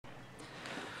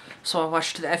So I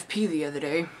watched the FP the other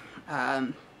day.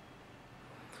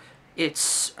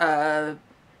 It's a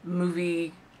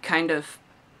movie kind of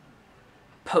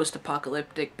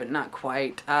post-apocalyptic, but not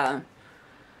quite. The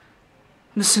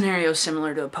scenario is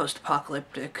similar to a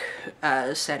post-apocalyptic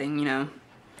setting, you know.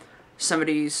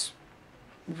 Somebody's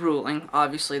ruling.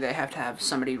 Obviously, they have to have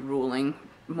somebody ruling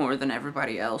more than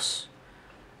everybody else.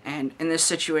 And in this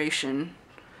situation,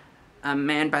 a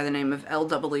man by the name of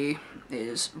L.E.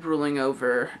 is ruling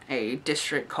over a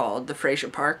district called the Fraser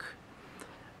Park.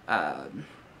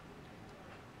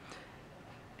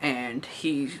 And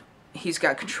he's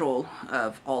got control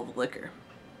of all the liquor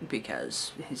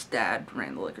because his dad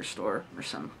ran the liquor store or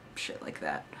some shit like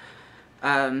that.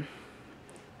 And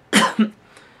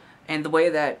the way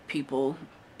that people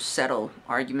settle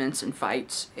arguments and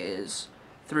fights is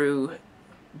through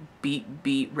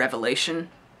Beat Revelation,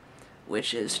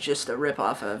 which is just a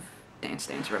ripoff of Dance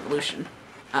Dance Revolution.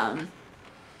 The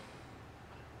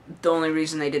only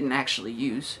reason they didn't actually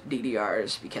use DDR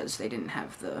is because they didn't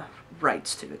have the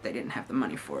rights to it. They didn't have the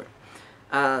money for it.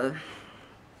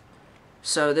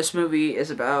 So this movie is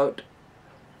about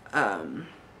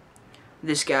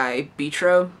this guy,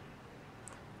 Beatro.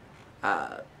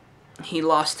 He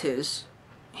lost his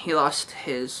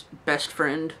best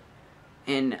friend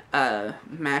in a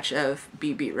match of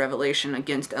Beat Revelation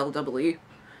against L.E.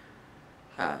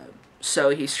 So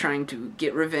he's trying to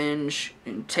get revenge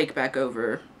and take back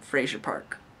over Fraser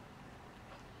Park.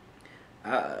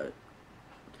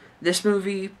 This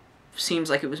movie seems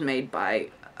like it was made by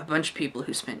a bunch of people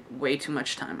who spent way too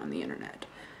much time on the internet.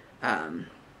 The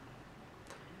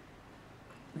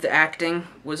acting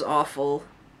was awful.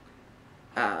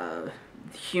 The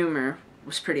humor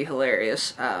was pretty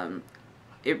hilarious. I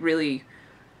really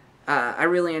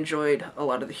enjoyed a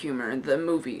lot of the humor in the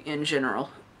movie in general,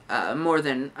 more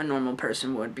than a normal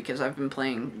person would, because I've been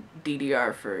playing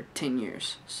DDR for 10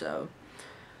 years. So,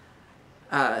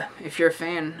 if you're a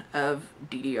fan of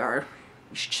DDR,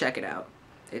 you should check it out.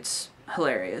 It's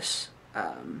hilarious.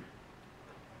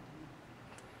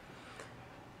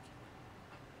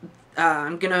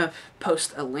 I'm gonna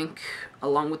post a link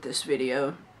along with this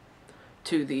video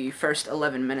to the first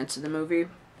 11 minutes of the movie,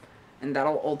 and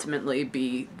that'll ultimately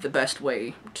be the best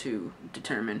way to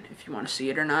determine if you want to see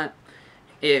it or not.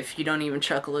 If you don't even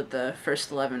chuckle at the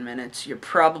first 11 minutes, you're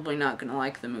probably not gonna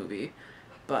like the movie,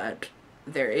 but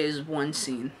there is one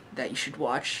scene that you should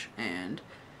watch, and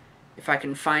if I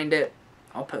can find it,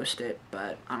 I'll post it,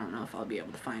 but I don't know if I'll be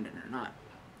able to find it or not.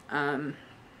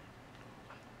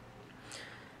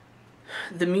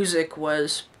 The music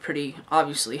was pretty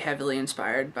obviously heavily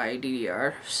inspired by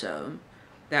DDR, so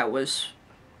that was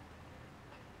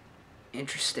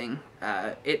interesting.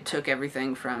 It took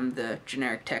everything from the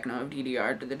generic techno of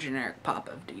DDR to the generic pop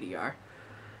of DDR.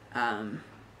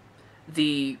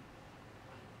 The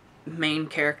main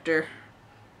character,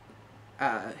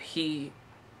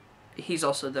 he's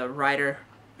also the writer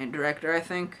and director, I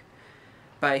think,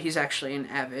 but he's actually an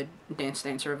avid Dance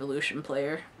Dance Revolution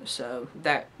player, so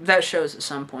that shows at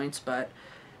some points, but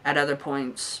at other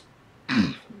points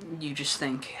you just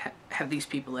think, have these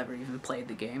people ever even played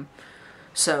the game?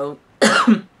 So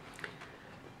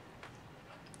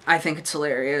I think it's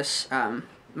hilarious.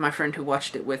 My friend who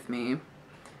watched it with me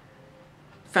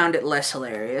found it less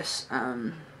hilarious,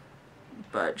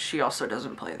 but she also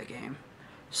doesn't play the game.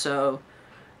 So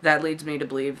that leads me to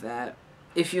believe that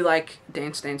if you like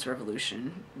Dance Dance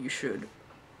Revolution, you should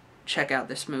check out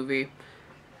this movie.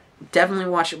 Definitely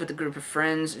watch it with a group of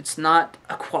friends. It's not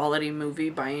a quality movie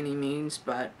by any means,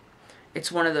 but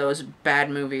it's one of those bad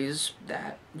movies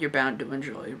that you're bound to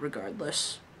enjoy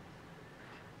regardless,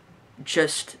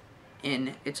 just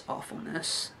in its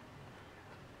awfulness.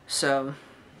 So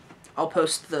I'll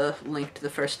post the link to the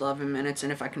first 11 minutes,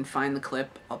 and if I can find the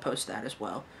clip, I'll post that as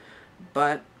well.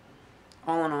 But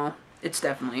all in all, it's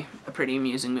definitely a pretty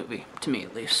amusing movie, to me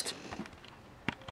at least.